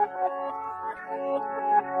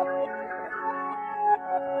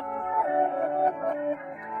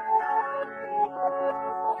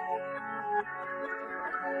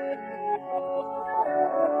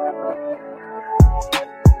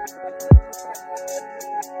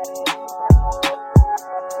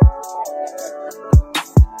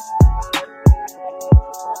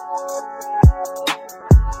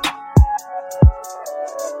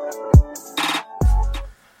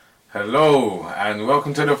Hello and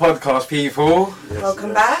welcome to the podcast, people. Yes,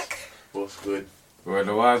 welcome back. What's good? We're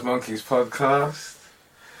the Wise Monkeys podcast.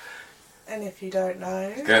 And if you don't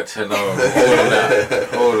know, get to know all of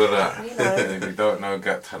that. All of that. You know. If you don't know,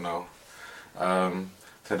 get to know.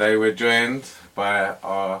 Today we're joined by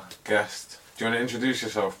our guest. Do you want to introduce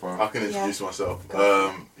yourself, bro? I can introduce myself.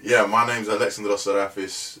 My name's Alexandros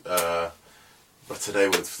Sarafis. But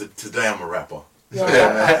today I'm a rapper.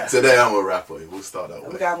 Today I'm a rapper. We'll start that way.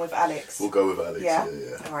 We're going with Alex. We'll go with Alex. Yeah.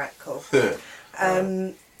 Alright, cool.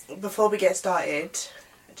 Before we get started,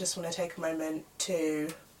 I just want to take a moment to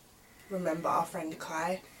remember our friend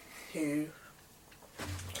Kai, who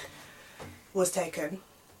was taken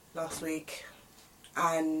last week,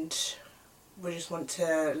 and we just want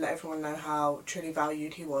to let everyone know how truly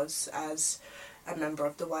valued he was as a member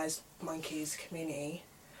of the Wise Monkeys community.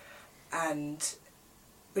 And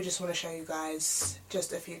we just want to show you guys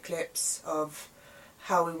just a few clips of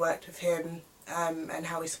how we worked with him and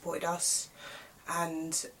how he supported us.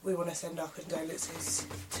 And we want to send our condolences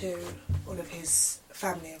to all of his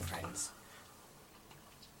family and friends.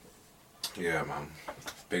 Yeah, man.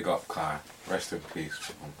 Big up, Kai. Rest in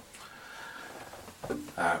peace.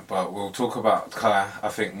 But we'll talk about Kai, I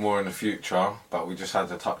think, more in the future. But we just had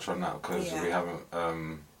to touch on that because we haven't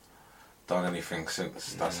done anything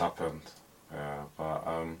since that's happened. Yeah,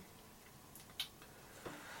 but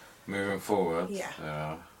moving forward,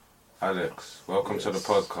 Alex, welcome to the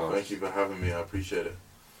podcast. Thank you for having me, I appreciate it.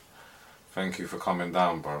 Thank you for coming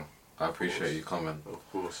down, bro. I appreciate you coming.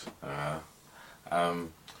 Of course.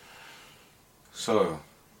 So,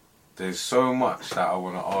 there's so much that I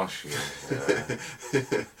want to ask you.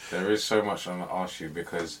 Yeah. There is so much I want to ask you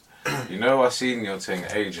because, you know, I seen your thing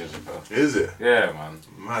ages ago. Is it? Yeah, man.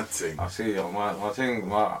 Mad thing. I see my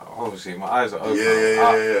thing. Obviously my eyes are open.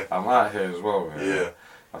 Yeah. I'm out here as well. Man. Yeah.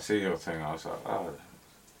 I see your thing. I was like, oh,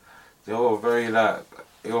 you're very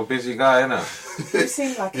you're a busy guy, innit? You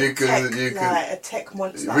seem like a tech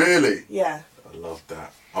monster. Really? Yeah. I love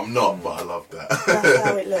that. I'm not, but I love that. That's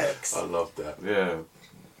how it looks. I love that. Yeah.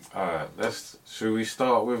 All right. Should we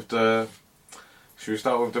start with the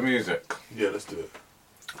music? Yeah, let's do it.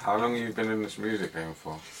 How long have you been in this music game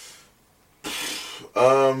for?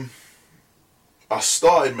 I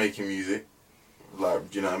started making music,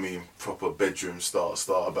 like, you know what I mean, proper bedroom start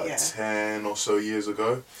about 10 or so years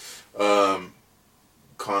ago.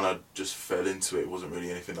 Kind of just fell into it. It wasn't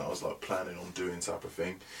really anything that I was like planning on doing type of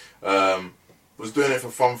thing. Was doing it for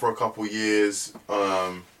fun for a couple years.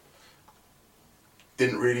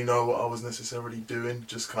 Didn't really know what I was necessarily doing.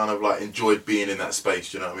 Just kind of like enjoyed being in that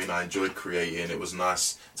space. You know what I mean? I enjoyed creating. It was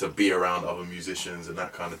nice to be around other musicians and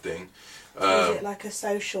that kind of thing. Was it like a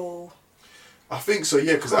social? I think so,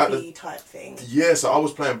 yeah. Because type thing. Yeah, so I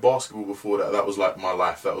was playing basketball before that. That was like my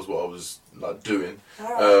life. That was what I was like doing.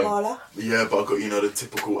 Alright, yeah, but I got, you know, the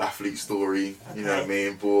typical athlete story. Okay. You know what I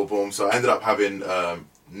mean? Boom, boom. So I ended up having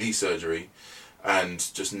knee surgery, and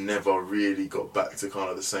just never really got back to kind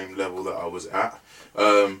of the same level that I was at.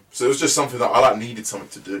 So it was just something that I like needed something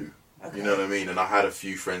to do. Okay. You know what I mean? And I had a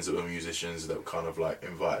few friends that were musicians that kind of like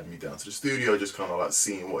invited me down to the studio, just kind of like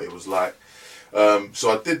seeing what it was like. So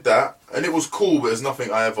I did that, and it was cool, but it's nothing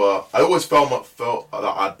I always felt that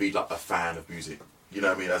I'd be like a fan of music, you know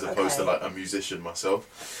what I mean, as opposed to like a musician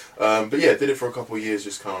myself. But yeah, did it for a couple of years,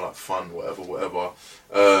 just kind of like fun, whatever.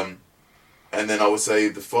 And then I would say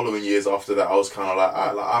the following years after that, I was kind of like,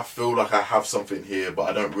 I feel like I have something here, but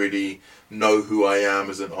I don't really know who I am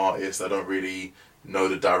as an artist. I don't really know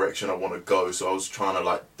the direction I want to go. So I was trying to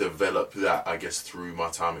like develop that, I guess, through my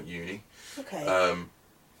time at uni. Okay.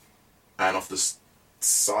 And off the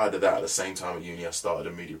side of that, at the same time at uni, I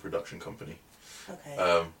started a media production company.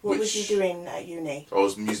 Okay. What was you doing at uni? I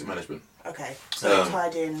was music management. Okay. So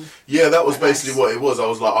tied in. Yeah, that was basically what it was.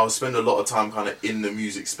 I would spend a lot of time kind of in the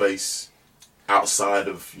music space, outside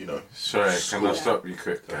of, you know. Sorry, can I stop you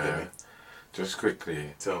quick? Just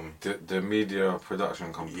quickly. Tell me. The media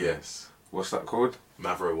production company. Yes. What's that called?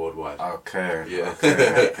 Mavro Worldwide. Okay. Yeah.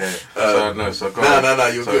 Okay. No,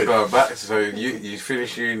 you're good. Going back, so you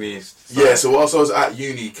finished uni. Yeah, so whilst I was at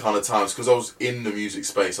uni kind of times, because I was in the music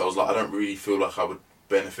space, I was like, I don't really feel like I would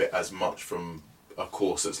benefit as much from a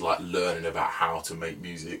course that's like learning about how to make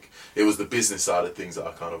music. It was the business side of things that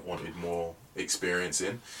I kind of wanted more experience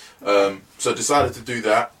in. So I decided to do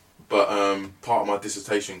that, but part of my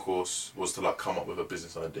dissertation course was to like come up with a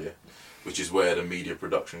business idea, which is where the media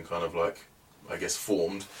production kind of like, I guess,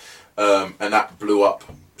 formed. And that blew up,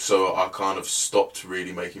 so I kind of stopped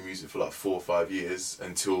really making music for like 4 or 5 years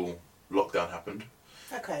until lockdown happened.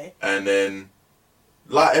 Okay. And then,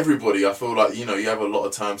 like everybody, I feel like, you know, you have a lot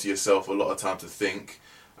of time to yourself, a lot of time to think,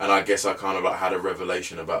 and I guess I kind of like had a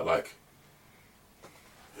revelation about like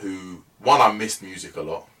one, I missed music a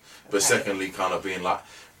lot, but Okay. secondly, kind of being like,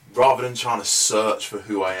 rather than trying to search for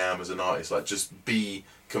who I am as an artist, like just be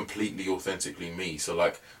completely authentically me. So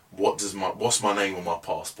like, what's my name on my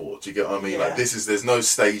passport? Do you get what I mean? Yeah. Like there's no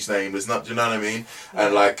stage name. There's not. Do you know what I mean?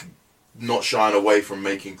 And like, not shying away from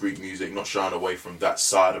making Greek music, not shying away from that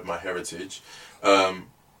side of my heritage. And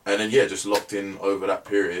then just locked in over that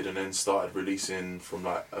period, and then started releasing from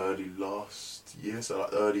like early last year, so like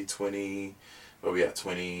early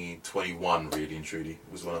 2021 really and truly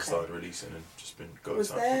was when I started releasing, and just been going. Was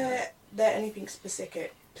there anything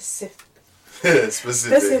specific, specific,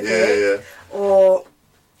 yeah, or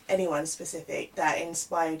anyone specific that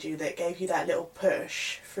inspired you, that gave you that little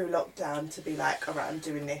push through lockdown to be like, all right, I'm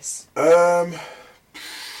doing this?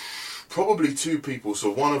 Probably two people.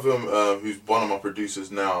 So one of them, who's one of my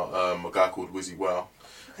producers now, a guy called Wizzy Wow.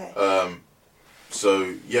 Okay.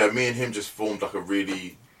 So yeah, me and him just formed like a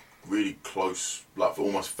really, really close, like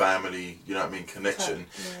almost family, you know what I mean, connection.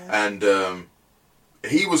 Yeah. And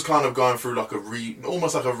he was kind of going through like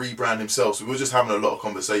almost like a rebrand himself. So we were just having a lot of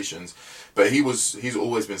conversations. But he's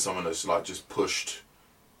always been someone that's like just pushed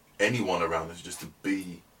anyone around us just to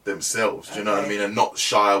be themselves, do you know what I mean, and not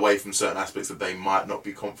shy away from certain aspects that they might not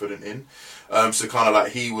be confident in. So kind of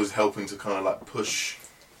like he was helping to kind of like push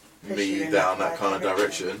me down that kind of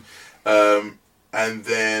direction. And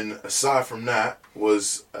then aside from that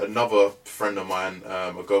was another friend of mine,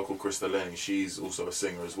 a girl called Krista Lenny. She's also a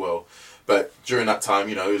singer as well. But during that time,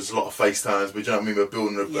 you know, it was a lot of FaceTimes, but you know what I mean, we're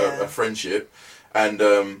building a friendship. And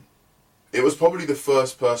it was probably the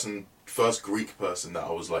first Greek person that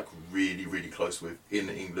I was like really, really close with in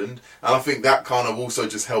England. And I think that kind of also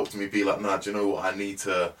just helped me be like, nah, do you know what, I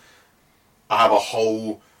have a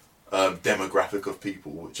whole demographic of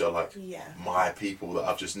people which are like my people that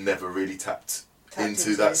I've just never really tapped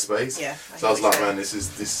into that space. Yeah, so I was like, man, this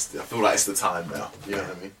I feel like it's the time now, you know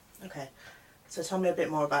what I mean? Okay. So tell me a bit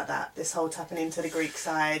more about that, this whole tapping into the Greek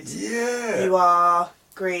side. Yeah. You are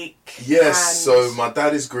Greek. Yes, so my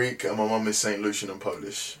dad is Greek and my mum is St. Lucian and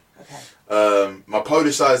Polish. Okay. My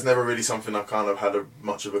Polish side is never really something I've kind of had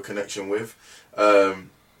much of a connection with.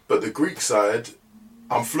 But the Greek side,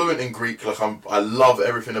 I'm fluent in Greek. Like I love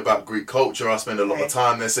everything about Greek culture. I spend a lot of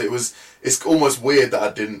time there. So it's almost weird that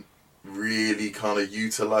I didn't really kind of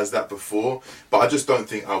utilize that before. But I just don't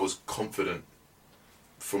think I was confident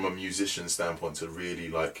from a musician standpoint to really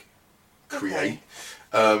like create.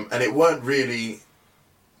 And it weren't really,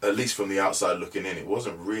 at least from the outside looking in, it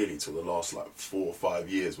wasn't really till the last like 4 or 5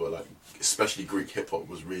 years where like, especially Greek hip hop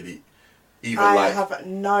was really even I like... have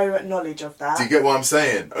no knowledge of that. Do you get what I'm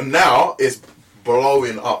saying? And now it's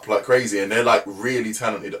blowing up like crazy and they're like really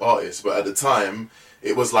talented artists, but at the time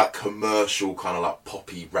it was like commercial kind of like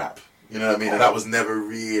poppy rap, you know what I mean? And that was never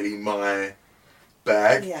really my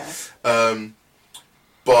bag. Yeah.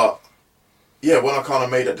 But yeah, when I kind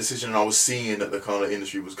of made that decision and I was seeing that the kind of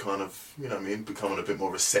industry was kind of, you know what I mean, becoming a bit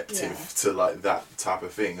more receptive to like that type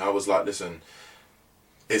of thing, I was like, listen,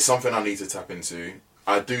 it's something I need to tap into.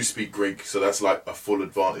 I do speak Greek, so that's like a full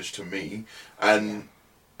advantage to me. And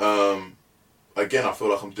again, I feel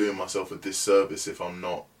like I'm doing myself a disservice if I'm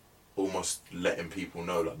not almost letting people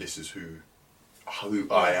know like this is who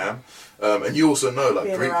I am. And you also know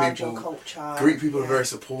like Greek people are very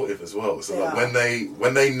supportive as well. So like when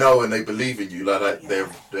they know and they believe in you, like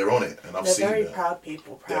they're on it, and I've seen that. They're very proud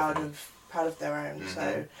people, proud of their own.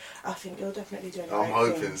 So I think you're definitely doing a great thing.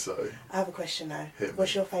 I'm hoping so. I have a question though.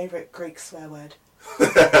 What's your favourite Greek swear word?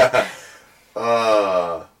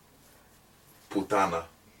 Putana.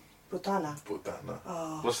 Putana.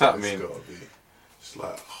 Oh. What's that mean? It's gotta be just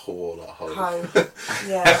like whore, like hoe. Hoe.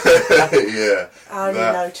 Yeah. Yeah. I only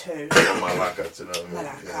know two. Malaka, do you know what I mean?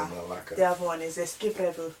 Malaka. Yeah, Malaka. The other one is this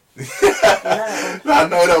Gibrevu. I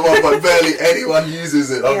know that one, but barely anyone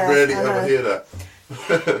uses it. I rarely ever hear that.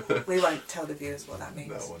 We won't tell the viewers what that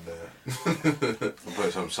means. That one there. I'll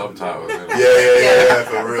put some subtitles in. Yeah,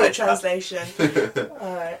 for real. Put translation.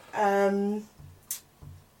 Alright.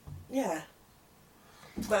 Yeah.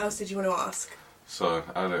 What else did you want to ask? So,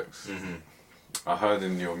 Alex, I heard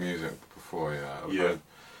in your music before, I've heard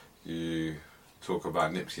you talk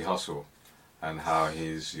about Nipsey Hussle and how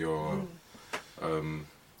he's your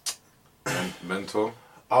mentor.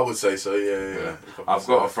 I would say so, yeah. I've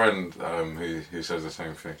got a friend who says the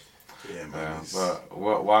same thing. Yeah, man. But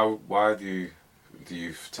why do you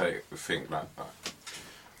think like that?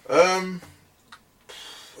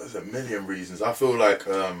 There's a million reasons. I feel like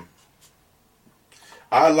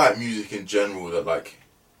I like music in general that like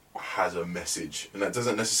has a message, and that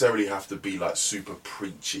doesn't necessarily have to be like super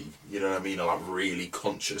preachy, you know what I mean, or like really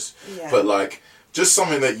conscious. But like just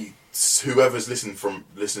something that whoever's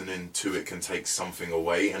listening to it can take something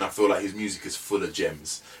away. And I feel like his music is full of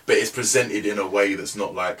gems, but it's presented in a way that's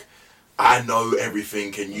not like, I know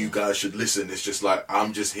everything and you guys should listen. It's just like,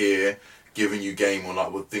 I'm just here giving you game on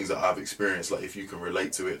like things that I've experienced. Like if you can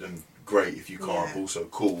relate to it, then great. If you can't, also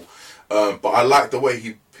cool. But I like the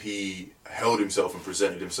way he held himself and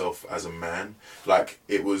presented himself as a man. Like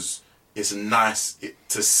it's nice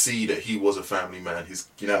to see that he was a family man.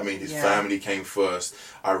 You know what I mean? His family came first.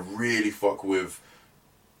 I really fuck with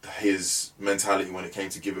his mentality when it came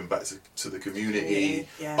to giving back to the community,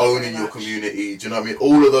 owning your community. Do you know what I mean?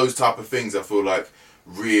 All of those type of things I feel like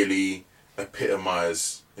really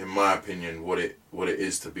epitomise, in my opinion, what it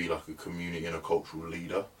is to be like a community and a cultural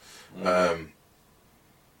leader. And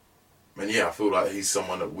yeah, I feel like he's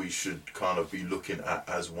someone that we should kind of be looking at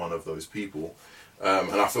as one of those people.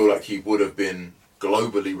 And I feel like he would have been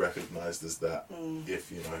globally recognised as that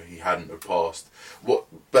if, you know, he hadn't have passed. But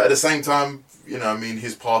at the same time, you know, I mean,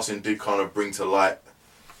 his passing did kind of bring to light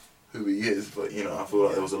who he is. But, you know, I feel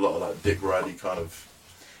like there was a lot of like Dick Ridey kind of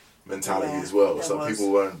mentality as well. It's like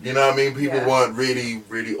people weren't, you know what I mean? People weren't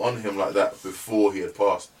really on him like that before he had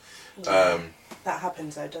passed. That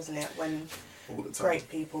happens though, doesn't it? When all the time. Great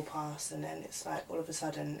people pass, and then it's like all of a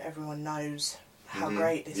sudden everyone knows how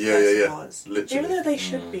great this person was. Literally. Even though they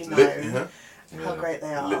should be known how great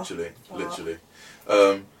they are. Literally.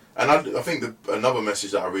 And I think another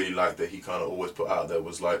message that I really liked that he kind of always put out there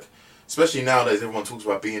was like, especially nowadays, everyone talks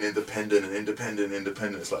about being independent.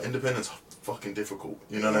 It's like, independent's fucking difficult,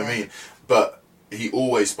 you know what I mean? But he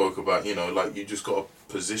always spoke about, you know, like, you just got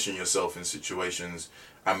to position yourself in situations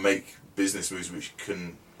and make business moves which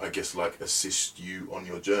can, I guess, like, assist you on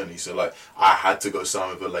your journey. So, like, I had to go sign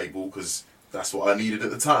with a label because that's what I needed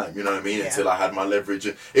at the time, you know what I mean? Until I had my leverage.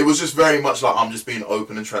 It was just very much like, I'm just being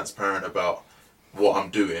open and transparent about what I'm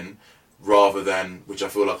doing, rather than, which I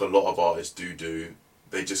feel like a lot of artists do,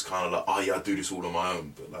 they just kind of like, oh yeah, I do this all on my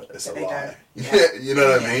own, but like, it's a lie. You know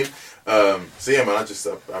what I mean? So yeah, man,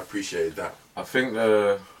 I appreciated that. I think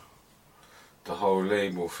the whole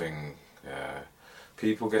label thing,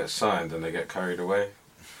 people get signed and they get carried away.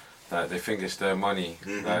 Like, they think it's their money.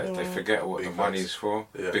 Like, they forget what the money's for.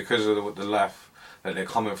 Because of the life that they're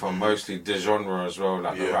coming from, mostly the genre as well,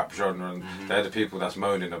 like the rap genre, and they're the people that's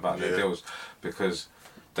moaning about their deals, because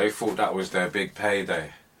they thought that was their big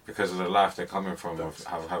payday, because of the life they're coming from, of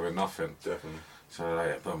having nothing. Definitely. So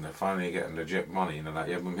like, boom, they're finally getting legit money, and they're like,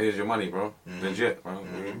 yeah, boom, here's your money, bro. Legit, bro.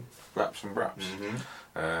 Raps and raps.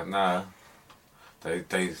 Nah,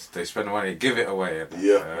 they spend the money, give it away.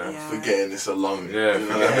 Forgetting it's a loan. Yeah, you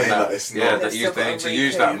know what I mean? Like, it's not. They need to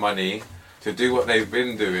use that money to do what they've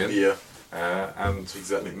been doing. And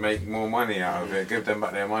exactly make more money out of it, give them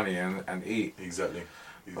back their money and eat. Exactly.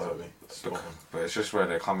 But it's just where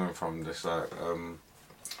they're coming from. Just like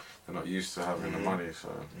they're not used to having the money, so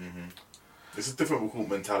it's a difficult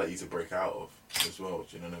mentality to break out of as well.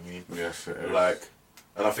 Do you know what I mean? Yes, it is. Like,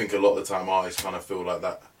 and I think a lot of the time artists kind of feel like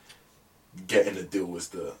that getting a deal is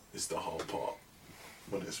the hard part.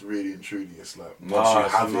 When it's really and truly, it's like once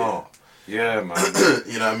you have it. Yeah, man.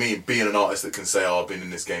 You know what I mean? Being an artist that can say, oh, I've been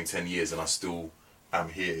in this game 10 years and I still am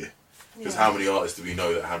here. Because how many artists do we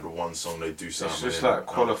know that had one song they do something? It's just like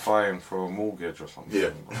qualifying for a mortgage or something.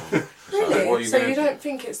 Yeah. Really? Like, so you don't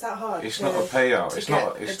think it's that hard? It's not a payout.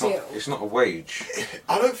 It's not a wage.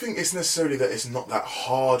 I don't think it's necessarily that it's not that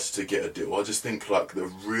hard to get a deal. I just think like the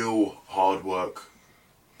real hard work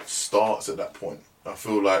starts at that point. I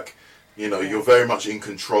feel like, you know, you're very much in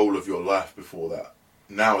control of your life before that.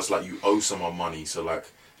 Now it's like you owe someone money, so like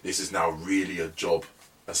this is now really a job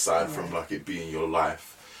aside from like it being your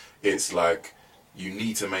life. It's like you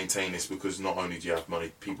need to maintain this because not only do you have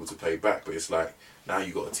people to pay back, but it's like now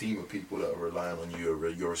you've got a team of people that are relying on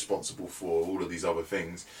you, you're responsible for all of these other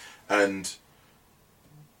things. And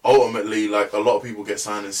ultimately, like, a lot of people get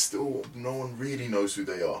signed and still no one really knows who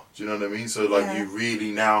they are. Do you know what I mean? So like you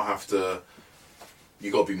really now have to,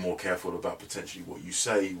 you got to be more careful about potentially what you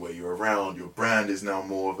say, where you're around. Your brand is now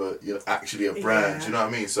more of a, you know, actually a brand. Do you know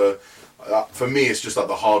what I mean? So for me, it's just like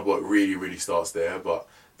the hard work really starts there. But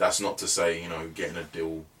that's not to say, you know, getting a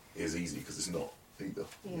deal is easy, because it's not either.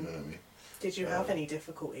 You know what I mean? Did you have any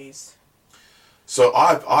difficulties? So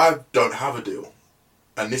I don't have a deal,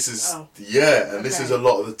 and this is this is a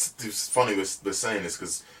lot of it's funny we're saying this,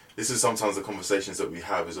 because this is sometimes the conversations that we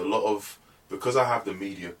have is a lot of, because I have the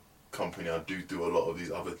media company, I do a lot of these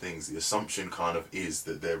other things. The assumption kind of is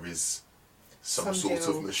that there is some sort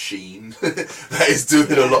of machine that is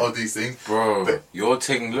doing a lot of these things. Bro, but your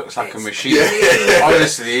thing looks like a machine.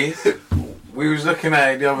 Honestly, we was looking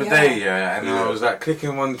at it the other day, and I was like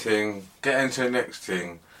clicking one thing, getting to the next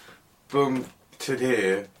thing, boom, to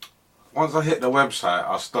here. Once I hit the website,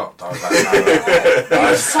 I stopped. I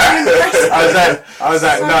was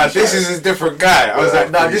like, nah, this is a different guy. I was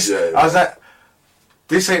like,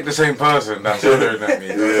 this ain't the same person that's ordering at me.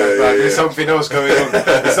 There's something else going on.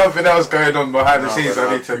 There's something else going on behind the scenes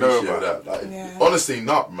I need to know about. That. Honestly,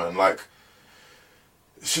 not man. Like,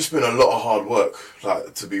 it's just been a lot of hard work.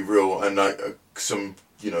 Like, to be real, and like some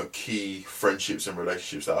key friendships and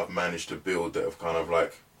relationships that I've managed to build that have kind of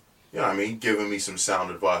like, given me some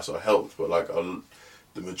sound advice or helped. But like,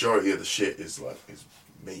 the majority of the shit is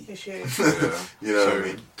me. It's you. What I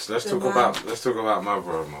mean? So let's talk about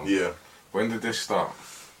Mavro, man. Yeah. When did this start?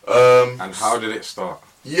 And how did it start?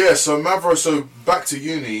 Yeah, so Mavro, back to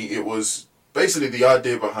uni, it was basically the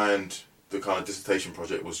idea behind the kind of dissertation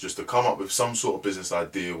project was just to come up with some sort of business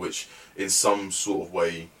idea which in some sort of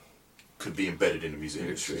way could be embedded in the music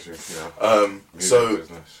industry.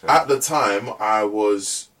 At the time,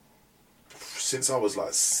 since I was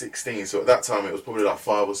like 16, so at that time it was probably like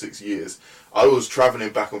 5 or 6 years, I was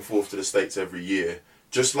travelling back and forth to the States every year,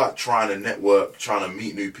 just like trying to network, trying to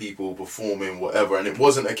meet new people, performing, whatever. And it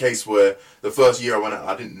wasn't a case where the first year I went out,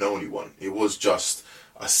 I didn't know anyone. It was just,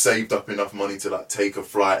 I saved up enough money to like take a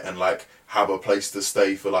flight and like have a place to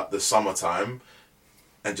stay for like the summertime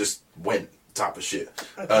and just went type of shit.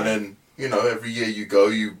 Okay. And then, every year you go,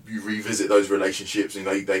 you revisit those relationships and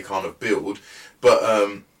they kind of build. But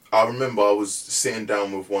I remember I was sitting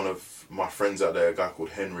down with one of my friends out there, a guy called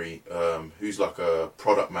Henry, who's like a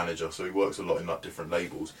product manager, so he works a lot in like different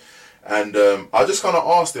labels. And I just kind of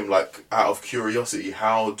asked him, like, out of curiosity,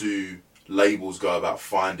 how do labels go about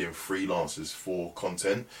finding freelancers for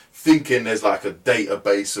content, thinking there's like a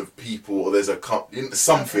database of people or there's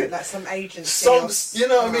something. Okay, like some agency.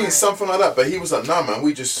 Something like that. But he was like, nah, man,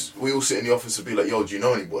 we all sit in the office and be like, yo, do you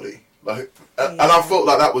know anybody? Like, and I felt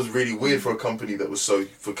like that was really weird for companies that were so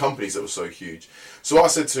huge. So I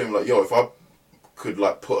said to him, like, yo, if I could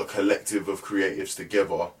like put a collective of creatives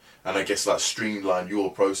together and I guess like streamline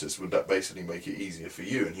your process, would that basically make it easier for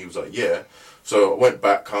you? And he was like, yeah. So I went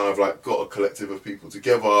back, kind of like got a collective of people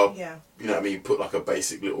together. Yeah. You know what I mean? Put like a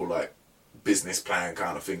basic little like business plan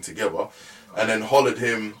kind of thing together, and then hollered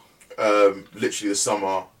him literally the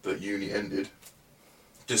summer that uni ended,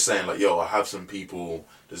 just saying like, yo, I have some people.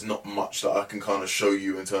 There's not much that I can kind of show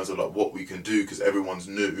you in terms of like what we can do because everyone's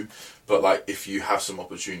new. But like, if you have some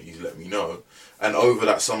opportunities, let me know. And over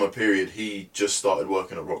that summer period, he just started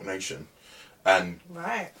working at Rock Nation. And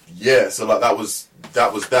yeah, so like that was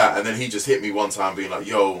that. And then he just hit me one time being like,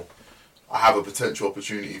 yo, I have a potential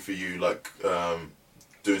opportunity for you, like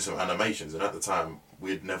doing some animations. And at the time,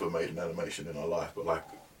 we'd never made an animation in our life. But like,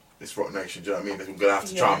 it's Rock Nation, do you know what I mean? We're going to have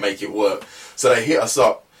to try and make it work. So they hit us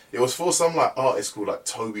up. It was for some like artist called like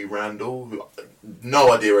Toby Randall, who,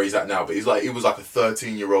 no idea where he's at now, but he was like a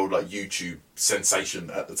 13-year-old like YouTube sensation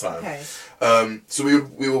at the time. Okay. So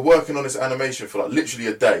we were working on this animation for like literally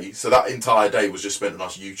a day. So that entire day was just spent on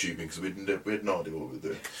us YouTubing because we had no idea what we were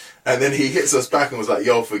doing. And then he hits us back and was like,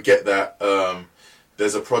 "Yo, forget that.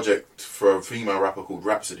 There's a project for a female rapper called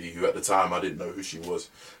Rhapsody, who at the time I didn't know who she was,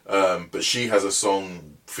 but she has a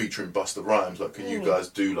song featuring Busta Rhymes. Like, can you guys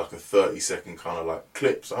do like a 30-second kind of like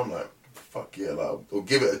clip?" So I'm like, fuck yeah, like, we'll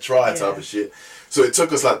give it a try type of shit. So it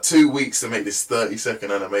took us like 2 weeks to make this 30-second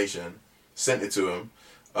animation, sent it to him,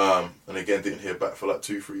 and again didn't hear back for like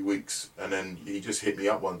 2-3 weeks. And then he just hit me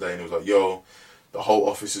up one day and he was like, "Yo, the whole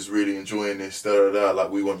office is really enjoying this, like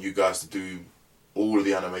we want you guys to do all of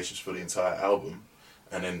the animations for the entire album."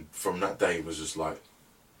 And then from that day, it was just like,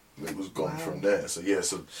 it was gone from there. So yeah,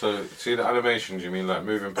 so see the animations, you mean like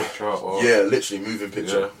moving picture or? Yeah, literally moving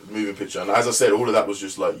picture. And as I said, all of that was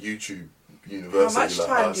just like YouTube University. How much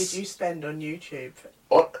time did you spend on YouTube?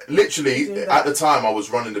 Literally, at the time, I was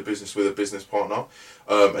running the business with a business partner,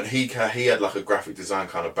 and he had like a graphic design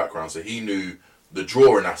kind of background, so he knew the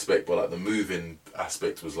drawing aspect, but like the moving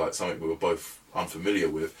aspect was like something we were both unfamiliar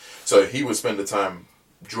with. So he would spend the time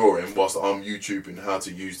drawing whilst I'm YouTubing how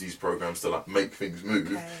to use these programs to like make things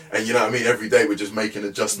move. Okay. And you know what I mean, every day we're just making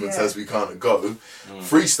adjustments as we kind of go,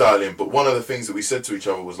 freestyling. But one of the things that we said to each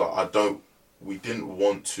other was like, we didn't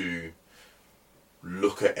want to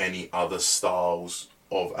look at any other styles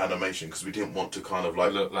of animation because we didn't want to kind of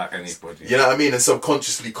like look like anybody, you know what I mean, and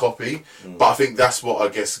subconsciously copy. But I think that's what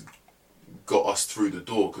I guess got us through the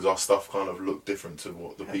door, because our stuff kind of looked different to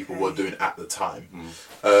what the people were doing at the time.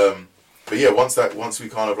 But yeah, once we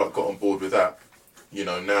kind of like got on board with that, you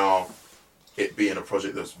know, now it being a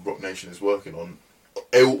project that Rock Nation is working on,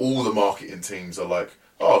 all the marketing teams are like,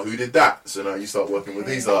 "Oh, who did that?" So now you start working with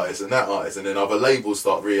these artists and that artist, and then other labels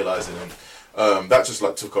start realising, and that just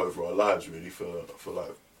like took over our lives really for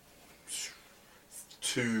like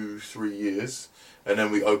 2-3 years, and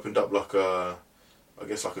then we opened up like a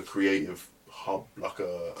creative hub, like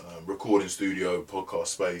a recording studio, podcast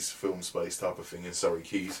space, film space type of thing in Surrey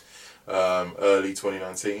Keys, early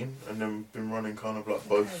 2019, and then we've been running kind of like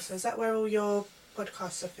both. Okay, so is that where all your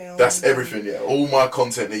podcasts are filmed? That's everything, yeah. All my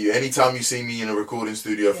content that anytime you see me in a recording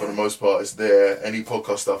studio, for the most part, it's there. Any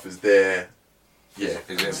podcast stuff is there. Yeah.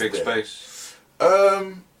 Is it a big space?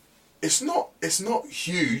 It's not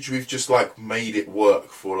huge. We've just like made it work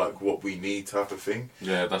for like what we need type of thing.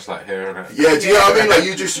 Yeah, that's like here, isn't it? Yeah, do you know what I mean? Like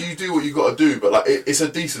you do what you got to do, but like it's a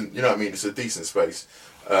decent, you know what I mean? It's a decent space.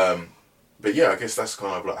 But yeah, I guess that's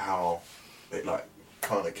kind of like how it like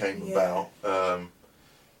kind of came about. But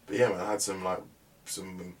yeah, man, I had some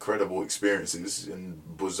incredible experiences and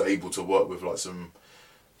was able to work with like some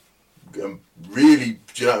really,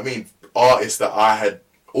 do you know what I mean, artists that I had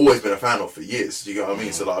always been a fan of for years. Do you know what I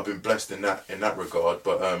mean? So like I've been blessed in that regard.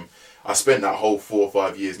 But I spent that whole 4 or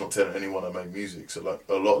 5 years not telling anyone I made music. So like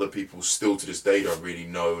a lot of the people still to this day don't really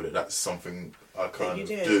know that that's something I kind of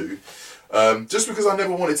do. Just because I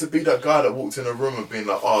never wanted to be that guy that walked in a room and being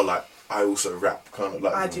like, oh, like I also rap, kind of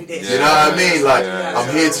like I do this. You know what I mean? Like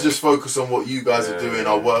I'm here to just focus on what you guys are doing.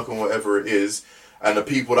 I'll work on whatever it is, and the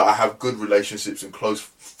people that I have good relationships and close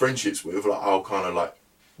friendships with, like I'll kind of like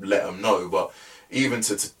let them know. But even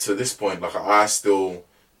to this point, like I still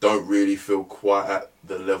don't really feel quite at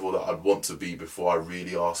the level that I'd want to be before I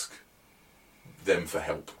really ask them for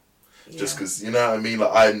help. Just because, you know what I mean?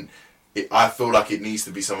 Like I feel like it needs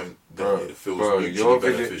to be something that it feels mutually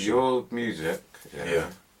beneficial. Your music,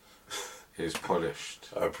 is polished.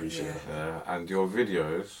 I appreciate it. And your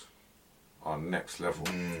videos are next level.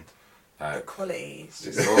 The quality.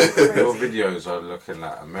 Your videos are looking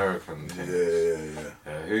like American things.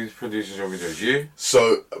 Yeah. Who produces your videos? You?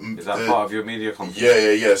 So is that part of your media company?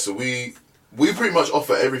 Yeah. So we pretty much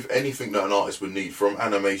offer anything that an artist would need, from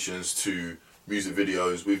animations to music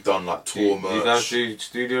videos. We've done like tour merch. You guys do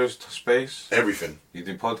studios space? Everything. You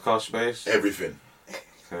do podcast space? Everything.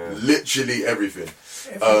 Literally everything.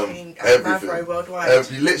 Everything. Worldwide.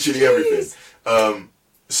 Literally everything.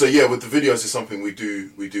 So yeah, with the videos, it's something we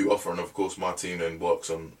do offer, and of course my team then works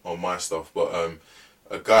on my stuff. But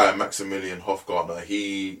a guy, Maximilian Hofgartner,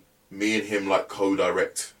 me and him like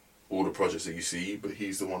co-direct all the projects that you see, but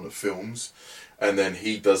he's the one that films, and then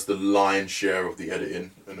he does the lion's share of the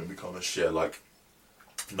editing, and then we kind of share like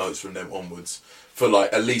notes from them onwards for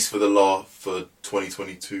like at least for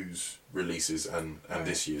 2022's releases and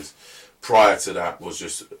this year's. Prior to that was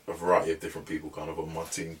just a variety of different people kind of on my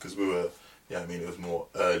team, because we were, it was more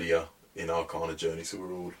earlier in our kind of journey, so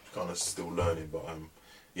we're all kind of still learning. But man,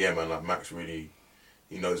 like Max really,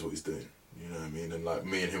 he knows what he's doing, you know what I mean, and like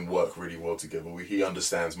me and him work really well together. He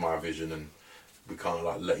understands my vision, and we kind of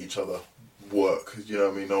like let each other work, you know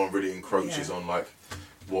what I mean. No one really encroaches on like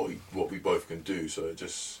what we both can do, so it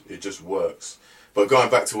just works. But going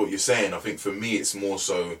back to what you're saying, I think for me it's more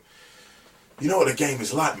so, you know what the game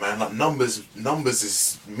is like, man. Like numbers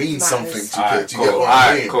mean something to you. Get what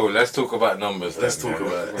I mean? Cool. Let's talk about numbers. Let's talk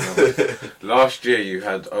about it. Last year you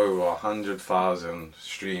had over 100,000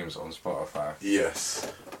 streams on Spotify. Yes.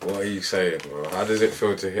 What are you saying, bro? How does it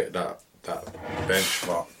feel to hit that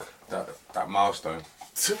benchmark, that milestone?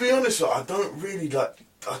 To be honest, I don't really like.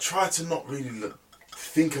 I try to not really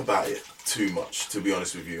think about it too much. To be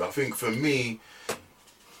honest with you, I think for me,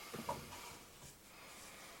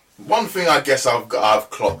 one thing I guess I've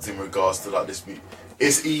clocked in regards to like this,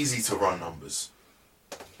 it's easy to run numbers,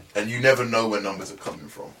 and you never know where numbers are coming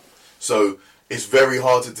from. So it's very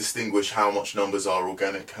hard to distinguish how much numbers are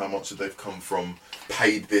organic, how much they've come from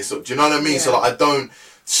paid this. Or, do you know what I mean? Yeah. So like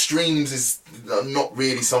streams is not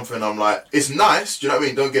really something I'm like. It's nice. Do you know what I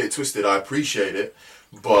mean? Don't get it twisted. I appreciate it,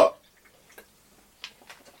 but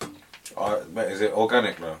is it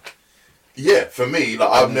organic though? Yeah, for me,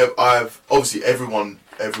 like I've obviously everyone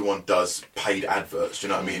does paid adverts, do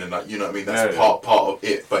you know what I mean? And like, you know what I mean, that's part of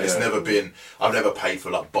it, but it's never been, I've never paid for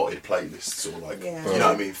like botted playlists or like, you know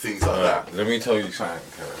what I mean, things like that. Let me tell you something,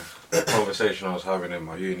 a conversation I was having in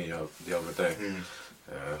my uni the other day.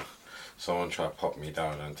 Someone tried to pop me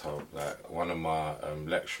down and told, like, one of my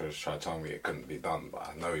lecturers tried to tell me it couldn't be done, but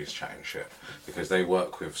I know he's chatting shit, because they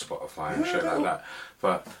work with Spotify and shit like that.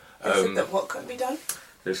 But is it that what couldn't be done?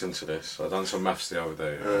 Listen to this. I done some maths the other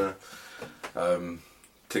day.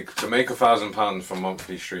 To make £1,000 from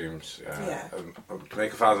monthly streams, to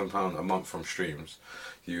make £1,000 a month from streams,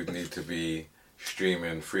 you'd need to be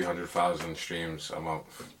streaming 300,000 streams a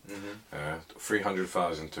month.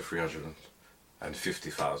 300,000 to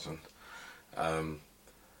 350,000.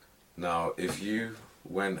 Now, if you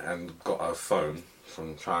went and got a phone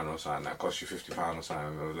from China or something that cost you £50 or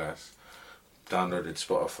something or less, downloaded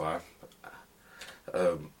Spotify,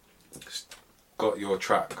 got your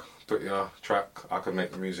track, put your track, I can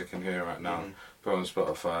make the music in here right now, put it on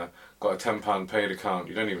Spotify, got a £10 paid account,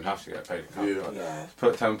 you don't even have to get a paid account,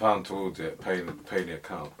 put £10 towards it, pay the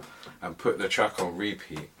account, and put the track on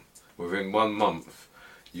repeat. Within 1 month,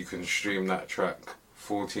 you can stream that track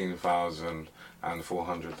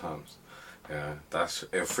 14,400 times. Yeah, that's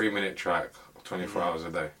a 3-minute track, 24 hours a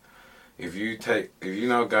day. If you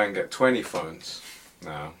now go and get 20 phones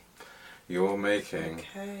now, you're making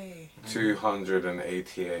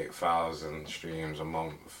 288,000 streams a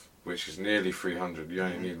month, which is nearly 300. You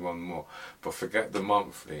only need one more. But forget the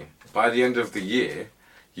monthly. By the end of the year,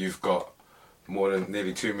 you've got more than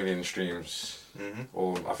nearly 2 million streams,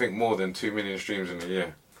 or I think more than 2 million streams in a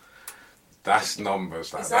year. That's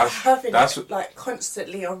numbers. Is that having it like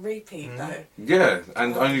constantly on repeat though? Yeah,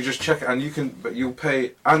 and you just check it, and you can, but you'll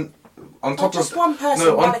pay, and on top just one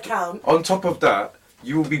person, one account. On top of that,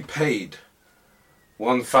 you will be paid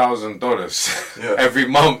 $1,000 every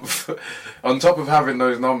month. On top of having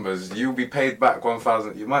those numbers, you'll be paid back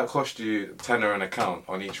 1,000. It might cost you £10 an account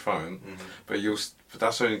on each phone, but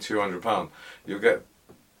that's only £200. You'll get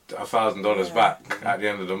 $1,000 back at the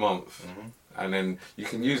end of the month, and then you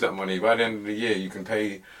can use that money. By the end of the year, you can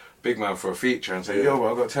pay big man for a feature and say, yo, well,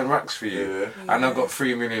 I've got 10 racks for you, and I've got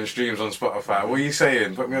 3 million streams on Spotify. What are you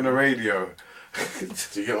saying? Put me on the radio. Do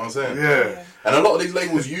you get what I'm saying? Yeah. And a lot of these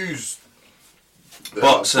labels use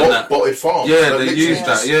bots and that. Botted farms. Yeah, so they use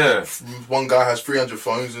that, One guy has 300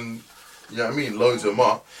 phones and, you know what I mean, loads of them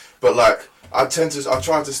up. But like, I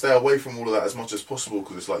try to stay away from all of that as much as possible,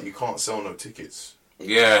 because it's like, you can't sell no tickets.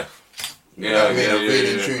 Yeah. You know what I mean? And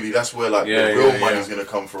really and truly, that's where like the real money's going to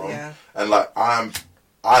come from. Yeah. And like, I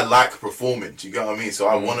like performing, do you get what I mean? So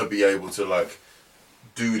I want to be able to like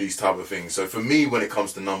do these type of things. So for me, when it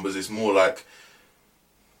comes to numbers, it's more like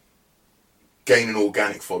gaining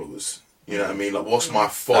organic followers. You know what I mean? Like, what's my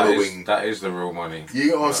following? That is the real money. You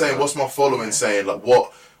get what I'm saying? What's my following saying? Like,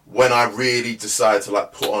 when I really decide to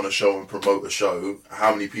like put on a show and promote a show,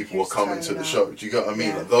 how many people are coming to the show? Do you get what I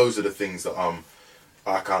mean? Like, those are the things that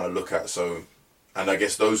I kind of look at. So, and I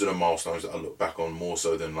guess those are the milestones that I look back on more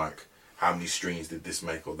so than like how many streams did this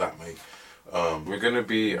make or that make. We're gonna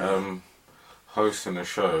be hosting a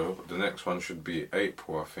show. The next one should be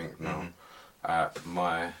April, I think now. At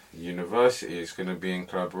my university. It's going to be in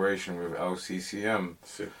collaboration with LCCM,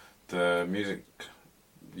 the music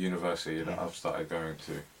university that I've started going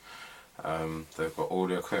to. They've got all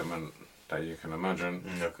the equipment that you can imagine.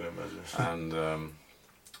 I can imagine. And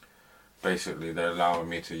basically they're allowing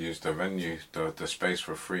me to use the venue, the space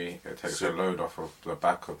for free. It takes a load off of the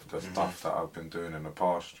back of the stuff that I've been doing in the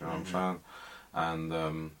past, you know what I'm saying? And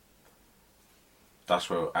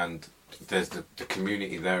that's where, and there's the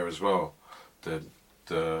community there as well. The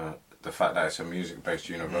fact that it's a music-based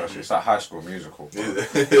university, it's like High School Musical.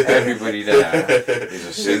 Everybody there is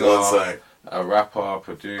a singer, a rapper,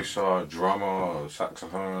 producer, drummer, drummer,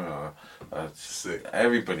 saxophone,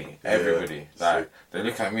 everybody. Like, they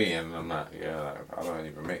look at me and I'm like, I don't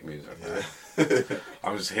even make music.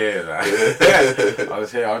 I'm just here.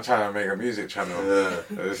 I'm trying to make a music channel.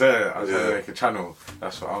 I'm trying to make a channel.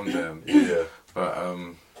 That's what I'm doing. But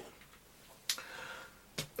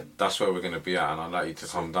that's where we're going to be at, and I'd like you to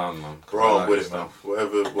come down, man. Bro, I'm with it, man.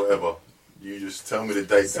 Whatever. You just tell me the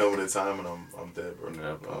date, tell me the time, and I'm there, bro.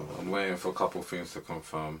 Yeah, bro. I'm waiting for a couple of things to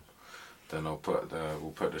confirm. Then we'll put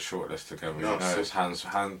the shortlist together. You know, it's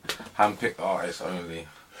hand-picked artists only.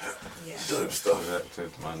 Dope stuff.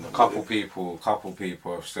 Selected, man. A couple people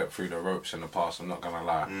have stepped through the ropes in the past. I'm not gonna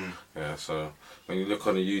lie. Yeah. So when you look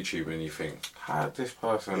on the YouTube and you think, how did this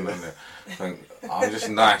person? And think, I'm just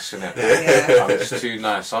nice, innit? I'm just too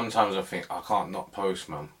nice. Sometimes I think I can't not post,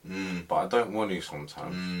 man. But I don't want to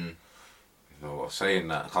sometimes. You know what? Saying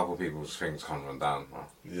that, a couple people's things come down, man.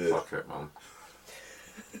 Fuck it, man.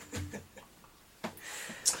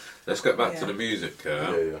 Let's get back to the music.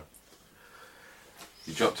 Yeah.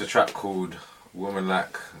 You dropped a track called Woman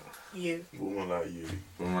Like You. Woman Like You.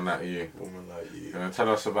 Woman Like You. Woman Like You. You want to tell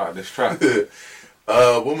us about this track?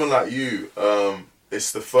 Woman Like You.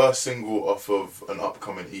 It's the first single off of an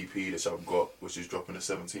upcoming EP that I've got, which is dropping the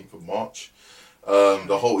 17th of March.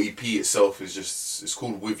 The whole EP itself is it's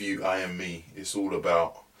called With You, I Am Me. It's all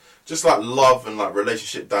about just like love and like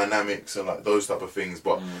relationship dynamics and like those type of things.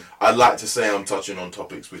 But I like to say I'm touching on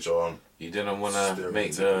topics which aren't. You didn't want to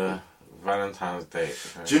make the Valentine's Day.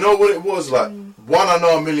 Do you know what it was like? One, I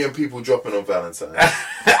know a million people dropping on Valentine's.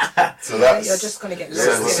 So that's you're just gonna get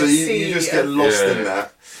lost. So you just get lost in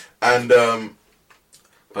that, and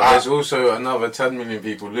But there's also another 10 million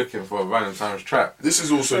people looking for a Valentine's track. This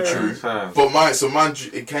is also true. Yeah. But mine,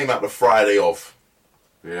 it came out the Friday of.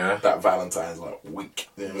 Yeah. That Valentine's week.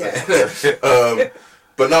 You know what I'm saying?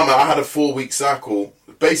 But no, man, I had a 4-week cycle.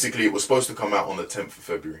 Basically, it was supposed to come out on the 10th of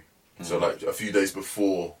February. So like a few days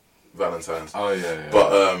before Valentine's. Oh yeah.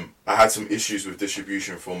 But I had some issues with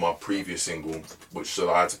distribution for my previous single, so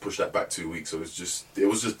I had to push that back 2 weeks. So it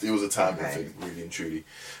was a timing thing, really and truly.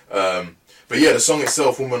 But yeah, the song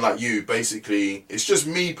itself, "Woman Like You," basically, it's just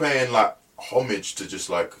me paying like homage to just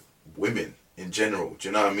like women in general. Do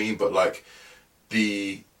you know what I mean? But like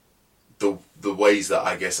the ways that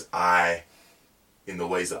I guess in the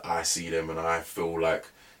ways that I see them, and I feel like.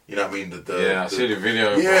 You know what I mean? I see the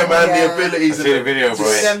video. Yeah, man, the abilities. I see the video, bro.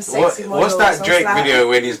 What's that Drake video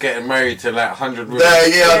when he's getting married to like 100 women?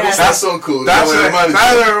 What's that song called? That's what reminds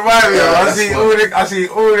me of. I see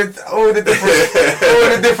all the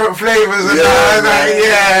different flavors and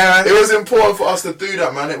that. It was important for us to do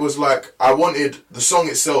that, man. It was like I wanted the song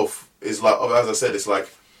itself is like, as I said, it's like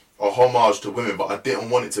a homage to women, but I didn't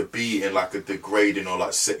want it to be in like a degrading or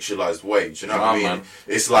like sexualized way. Do you know what I mean? Man.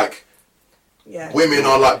 It's like. Yeah. Women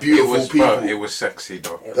are like beautiful people. It was sexy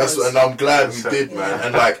though. And I'm glad we did, man.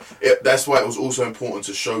 And like, that's why it was also important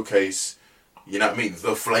to showcase, you know what I mean,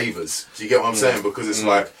 the flavors. Do you get what I'm saying? Because it's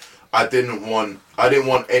like, I didn't want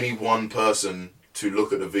any one person to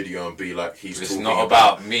look at the video and be like, it's not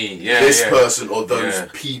about me. This person or those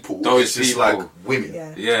people. It's just like women.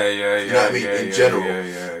 Yeah. You know what I mean? In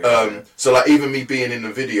general. So like even me being in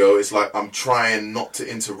the video, it's like I'm trying not to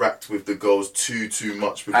interact with the girls too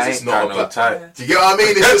much because it's not about. Do you get what I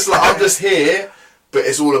mean? It's just like I'm just here, but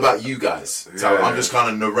it's all about you guys. So I'm just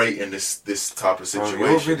kind of narrating this type of situation.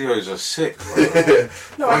 Your videos are sick, bro.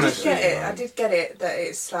 No, I did get it that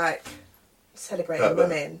it's like celebrating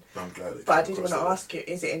women. I'm glad. But I did want to ask you: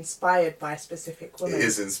 is it inspired by a specific woman? It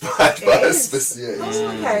is inspired by a specific.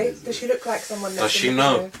 Oh, okay. Does she look like someone? Does she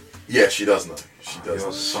know? Yeah, she does know. She does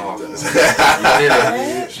know.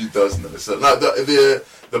 She does know. So now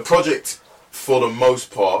the project, for the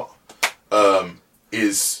most part,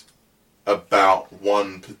 is about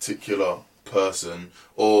one particular person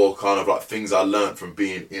or kind of like things I learned from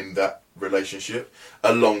being in that relationship,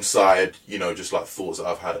 alongside just like thoughts that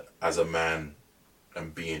I've had as a man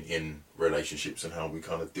and being in relationships and how we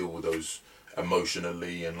kind of deal with those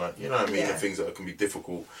emotionally and like what I mean, and things that can be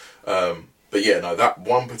difficult. But yeah, no, that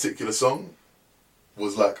one particular song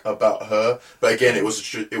was like about her. But again, it was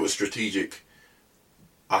strategic.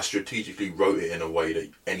 I strategically wrote it in a way that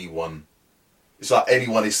it's like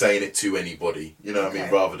anyone is saying it to anybody. You know what I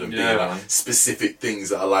mean? Rather than being like specific things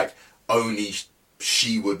that are like only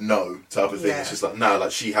she would know type of thing. It's just like, no,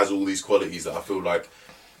 like she has all these qualities that I feel like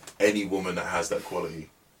any woman that has that quality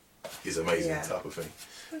is amazing type of thing.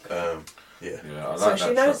 I like so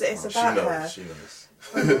she knows that it's about her. She knows.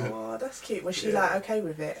 Oh, that's cute. Was she like okay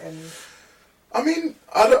with it? And I mean,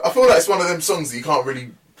 I feel like it's one of them songs that you can't really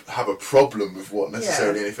have a problem with what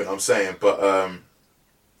necessarily anything I'm saying, but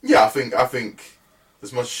I think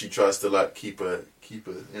as much as she tries to like keep a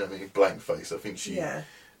blank face, I think she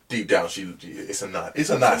deep down it's a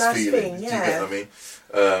nice feeling. Do you get what I mean?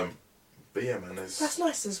 But yeah, man, that's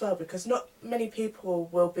nice as well, because not many people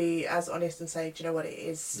will be as honest and say, do you know what, it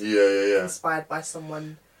is inspired by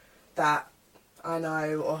someone that I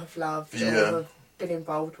know or have loved or have been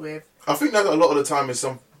involved with. I think that a lot of the time is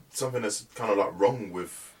something that's kind of like wrong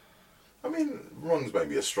with. I mean, wrong's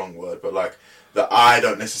maybe a strong word, but like that I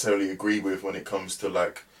don't necessarily agree with when it comes to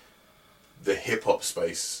like the hip hop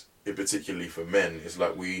space, particularly for men. Is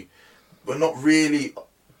like we're not really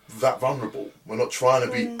that vulnerable. We're not trying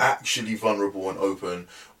to be actually vulnerable and open,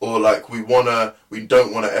 or like we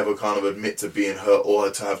don't want to ever kind of admit to being hurt or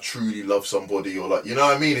to have truly loved somebody, or like, you know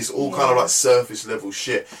what I mean? It's all kind of like surface level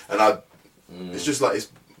shit, and it's just like,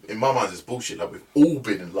 it's in my mind, it's bullshit. Like, we've all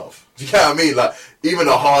been in love. Do you know what I mean? Like, even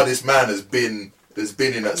the hardest man has been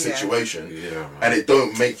in that situation, and it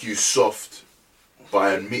don't make you soft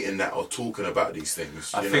by admitting that or talking about these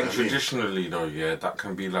things. I think traditionally though, that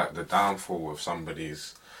can be like the downfall of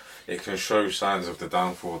somebody's. It can show signs of the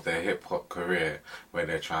downfall of their hip hop career where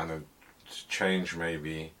they're trying to change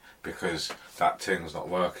maybe because that thing's not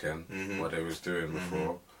working, what they was doing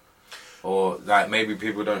before. Or like maybe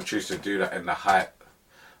people don't choose to do that in the height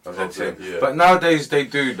of their thing. Yeah. But nowadays they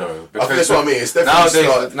do though. Because that's what I mean. It's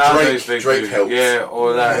definitely nowadays Drake helps. Yeah,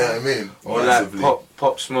 or like, you know what I mean? Or like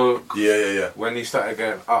Pop Smoke. Yeah. When he started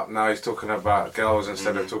getting up, now he's talking about girls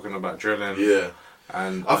instead of talking about drilling. Yeah.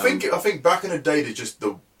 And I think back in the day,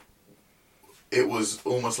 it was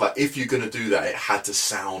almost like if you're gonna do that, it had to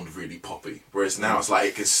sound really poppy. Whereas now it's like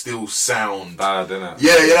it can still sound bad, innit?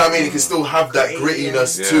 Yeah, you know what I mean. It can still have that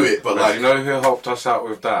grittiness to it, but like you know who helped us out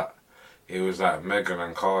with that? It was like Megan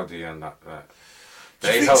and Cardi and that. Do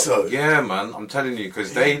you think so? Yeah, man. I'm telling you,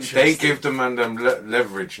 because they give the man them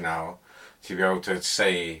leverage now to be able to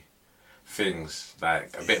say things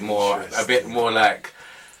like a bit more like.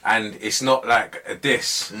 And it's not like a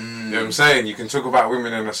diss. You know what I'm saying? You can talk about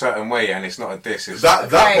women in a certain way, and it's not a diss. It's that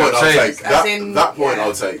point I'll take. That point yeah.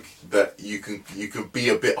 I'll take. That you can be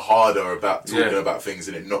a bit harder about talking about things,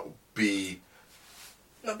 and it not be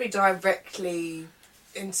directly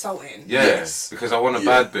insulting. Yeah, yes. Because I want a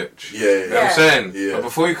bad bitch. Yeah, you know what I'm saying? Yeah. But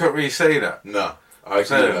before you couldn't really say that. No, I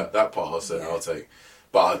agree with that. That part I'll take.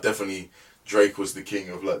 But I definitely Drake was the king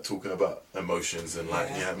of like talking about emotions and like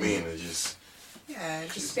you know what I mean, and just. Yeah,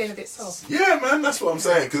 just being a bit soft. Yeah, man, that's what I'm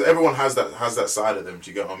saying. Because everyone has that side of them.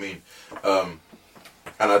 Do you get what I mean?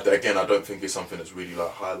 And I don't think it's something that's really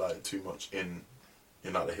like highlighted too much in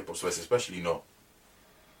like the hip hop space, especially not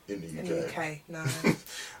in the UK. In the UK, no.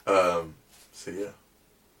 So yeah,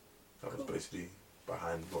 that was basically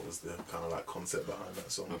behind what was the kind of like concept behind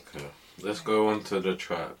that song. Okay, let's go on to the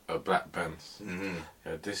track, Black Benz. Mm-hmm.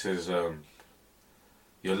 Yeah, this is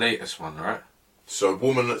your latest one, right? So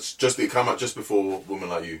it came out just before Woman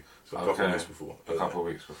Like You. So a couple of weeks before. A couple of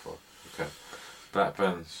weeks before. Okay. Black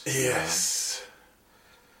Benz. Yes.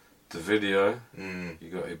 The video, you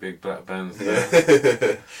got a big Black Benz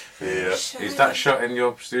there. Yeah. Is that shot in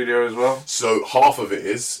your studio as well? So half of it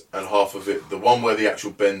is, and half of it, the one where the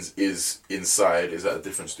actual Benz is inside is at a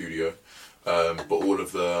different studio. But all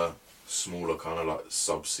of the smaller kind of like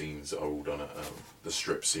sub scenes are all done at the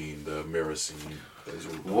strip scene, the mirror scene.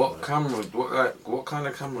 What kind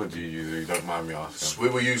of camera do you use, if you don't mind me asking? So we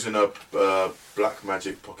were using a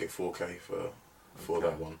Blackmagic Pocket 4K for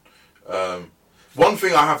that one. One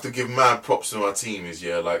thing I have to give mad props to our team is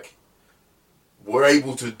like we're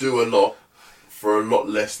able to do a lot for a lot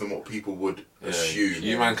less than what people would assume.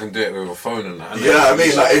 You man can do it with a phone and that. Yeah, I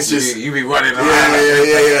mean, like it's just you be running around.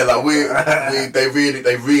 Yeah. Like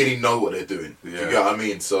they really know what they're doing. Yeah. You get what I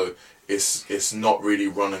mean? So it's not really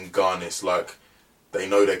run and gun. It's like they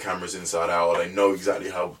know their cameras inside out. Or they know exactly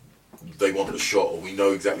how they want the shot, or we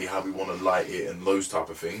know exactly how we want to light it, and those type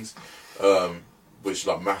of things, which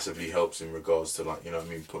like massively helps in regards to like, you know what I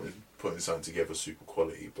mean, putting something together super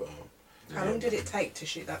quality. But how long did it take to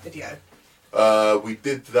shoot that video? We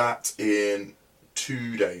did that in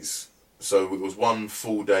 2 days. So it was one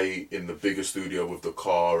full day in the bigger studio with the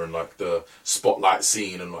car and like the spotlight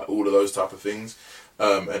scene and like all of those type of things,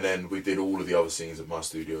 and then we did all of the other scenes at my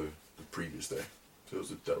studio the previous day. So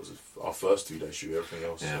that was our first 2 day shoot. Everything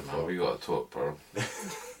else. Yeah, man, we gotta talk, bro.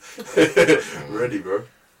 Ready, bro.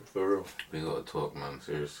 For real. We gotta talk, man.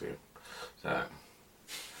 Seriously. Like,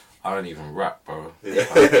 I don't even rap, bro. Yeah.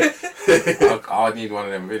 I need one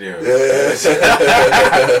of them videos.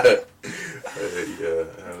 Yeah,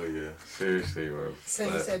 hell yeah. Seriously, bro. So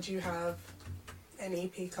you said you have an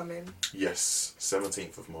EP coming? Yes,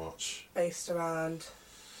 17th of March. Based around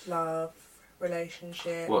love,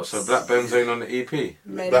 relationships. What, so Black Benz ain't on the EP?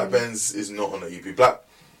 Black Benz is not on the EP.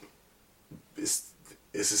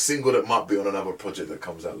 It's a single that might be on another project that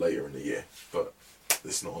comes out later in the year, but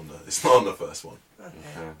it's not on the first one.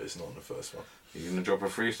 Okay. It's not on the first one. You gonna drop a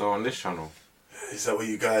freestyle on this channel? Is that what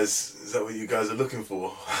you guys are looking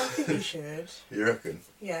for? I think you should. You reckon?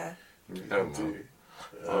 Yeah.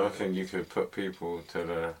 I reckon you could put people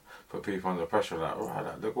under pressure, like, right,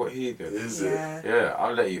 like, look what he did. Is it? Yeah,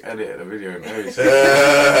 I'll let you edit the video and everything.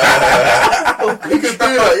 We could do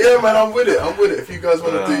that, yeah, man. I'm with it. If you guys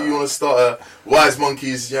want to you want to start a Wise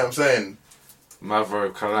Monkeys, you know what I'm saying?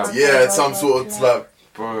 Mavro collab. Yeah, some sort of like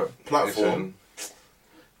Listen, platform.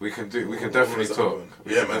 we can definitely talk.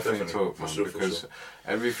 We can definitely talk, man. For because sure.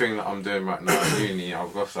 everything that I'm doing right now at uni,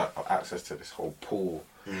 I've got like access to this whole pool,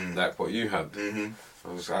 like what you had. Mm-hmm.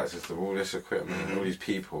 I've got access to all this equipment and all these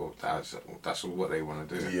people. That's all what they want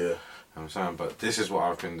to do. Yeah. You know what I'm saying, but this is what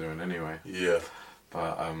I've been doing anyway. Yeah.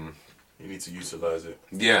 But you need to utilize it.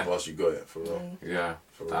 Yeah. Whilst you got it, for real. Yeah.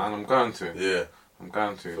 For real. And I'm going to. Yeah. I'm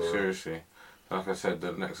going to, For seriously. Like I said,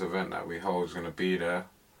 the next event that we hold is going to be there.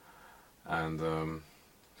 And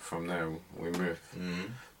from there we move. Mm-hmm.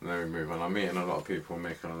 And then we move. And I'm meeting a lot of people,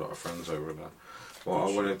 making a lot of friends over there. Well,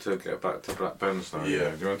 I wanted to get back to Black Benz now.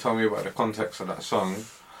 Yeah. Do you want to tell me about the context of that song?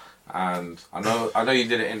 And I know you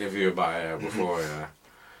did an interview about it before, yeah.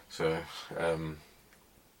 So,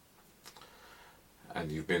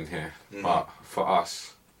 and you've been here. But for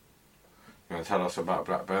us, you want to tell us about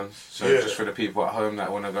Black Benz? So just for the people at home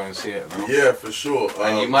that want to go and see it now. Yeah, for sure.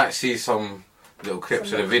 And you might see some little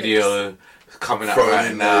clips of the video, coming up Thrown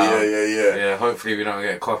right in now. there, yeah. Yeah, hopefully we don't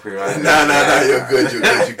get copyright. No,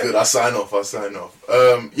 you're good. I sign off.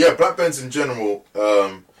 Black Benz in general,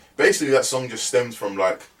 basically that song just stems from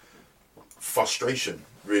like frustration,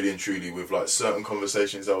 really and truly, with like certain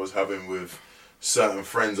conversations I was having with certain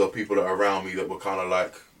friends or people that are around me that were kind of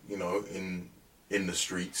like, you know, in the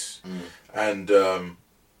streets. And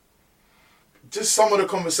just some of the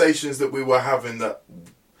conversations that we were having that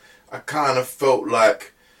I kind of felt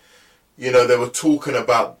like, you know, they were talking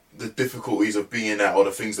about the difficulties of being out or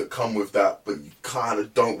the things that come with that, but you kind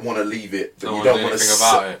of don't want to leave it. But you don't want to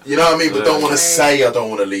say, you know what I mean? But don't want to say I don't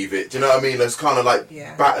want to leave it. Do you know what I mean? There's kind of like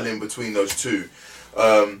battling between those two.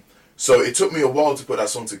 So it took me a while to put that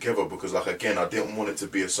song together because, like, again, I didn't want it to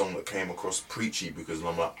be a song that came across preachy because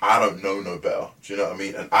I'm like, I don't know no better. Do you know what I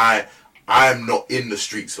mean? And I am not in the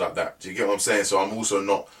streets like that. Do you get what I'm saying? So I'm also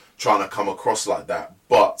not trying to come across like that.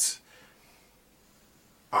 But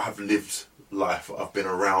I have lived life. I've been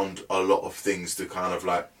around a lot of things to kind of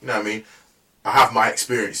like, you know what I mean? I have my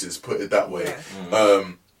experiences, put it that way.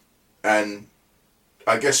 And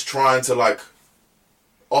I guess trying to like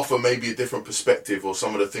offer maybe a different perspective or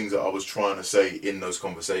some of the things that I was trying to say in those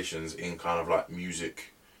conversations in kind of like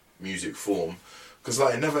music form, because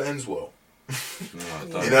like it never ends well. You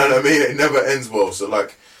know what I mean? It never ends well. So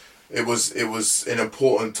like it was an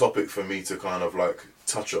important topic for me to kind of like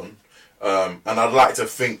touch on, and I'd like to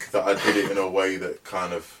think that I did it in a way that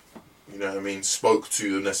kind of, you know what I mean, spoke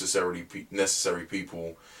to the necessary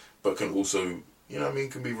people, but can also, you know what I mean,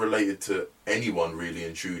 can be related to anyone really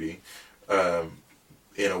and truly,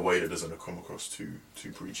 in a way that doesn't come across too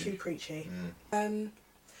preachy.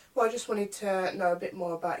 Well, I just wanted to know a bit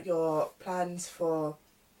more about your plans for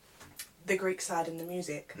the Greek side and the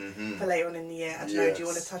music for later on in the year. I don't know, do you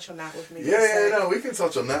want to touch on that with me? Yeah, we can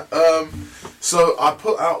touch on that. So I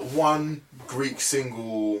put out one Greek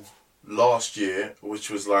single last year,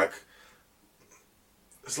 which was like,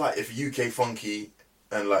 it's like if UK funky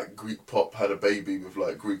and like Greek pop had a baby with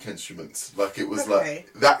like Greek instruments. Like it was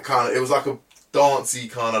like that kind of, it was like a dancey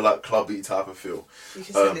kind of like clubby type of feel. You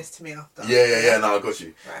can send this to me after. Yeah, no, I got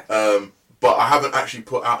you. Right. But I haven't actually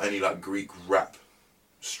put out any like Greek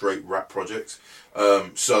straight rap projects.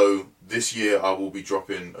 So this year I will be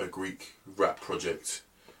dropping a Greek rap project.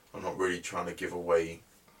 I'm not really trying to give away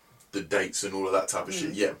the dates and all of that type of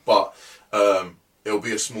shit yet, but it'll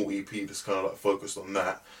be a small EP that's kind of like focused on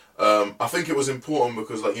that. I think it was important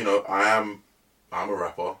because, like, you know, I'm a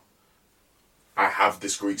rapper. I have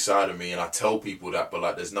this Greek side of me, and I tell people that, but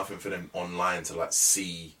like, there's nothing for them online to like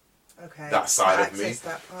see that side of me.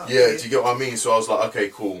 Do you get what I mean? So I was like, okay,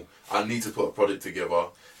 cool. I need to put a project together,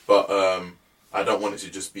 but I don't want it to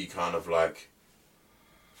just be kind of like,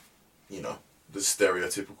 you know, the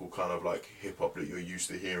stereotypical kind of like hip hop that you're used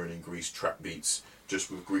to hearing in Greece, trap beats, just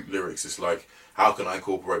with Greek lyrics. It's like, how can I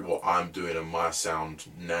incorporate what I'm doing and my sound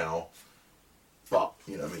now, but,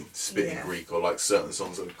 you know what I mean, spitting Greek, or like certain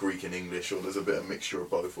songs are Greek and English, or there's a bit of mixture of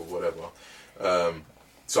both or whatever.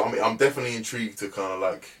 So I mean, I'm definitely intrigued to kind of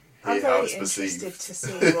like hear how it's perceived. I'm very interested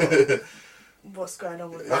to see what's going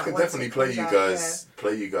on with that. I can definitely play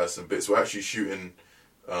you guys some bits. We're actually shooting.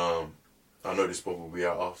 I know this probably will be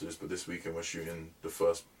out after this, but this weekend we're shooting the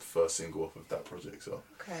first single off of that project. So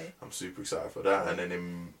I'm super excited for that. And then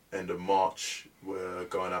in end of March we're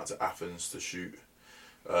going out to Athens to shoot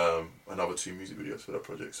another 2 music videos for that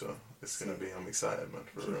project. So it's gonna be. I'm excited, man.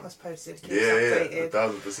 For keep us posted. Keep us updated.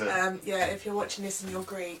 1000%. If you're watching this and you're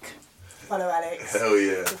Greek, follow Alex. Hell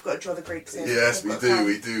yeah. We've got to draw the Greeks in. Yes, we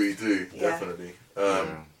do. Definitely.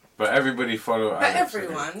 But everybody follow Alex.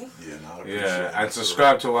 Everyone. And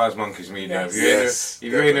subscribe to Wise Monkeys Media. Yes.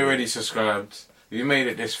 If you ain't already subscribed, if you made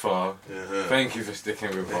it this far, thank you for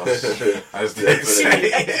sticking with us. As they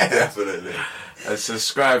say. Definitely. And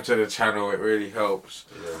subscribe to the channel, it really helps.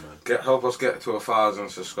 Yeah, man. Help us get to 1,000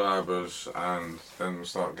 subscribers, and then we'll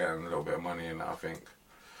start getting a little bit of money in that, I think.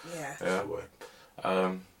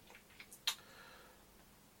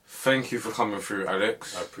 Thank you for coming through,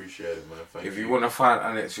 Alex. I appreciate it, man. Thank you. If you want to find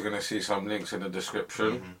Alex, you're going to see some links in the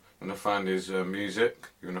description. You're going to find his music.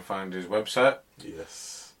 You're going to find his website.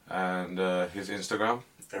 Yes. And his Instagram.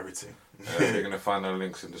 Everything. You're going to find our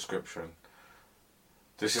links in the description.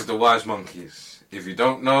 This is the Wise Monkeys. If you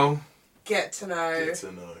don't know, get to know. Get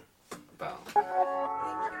to know. Bow.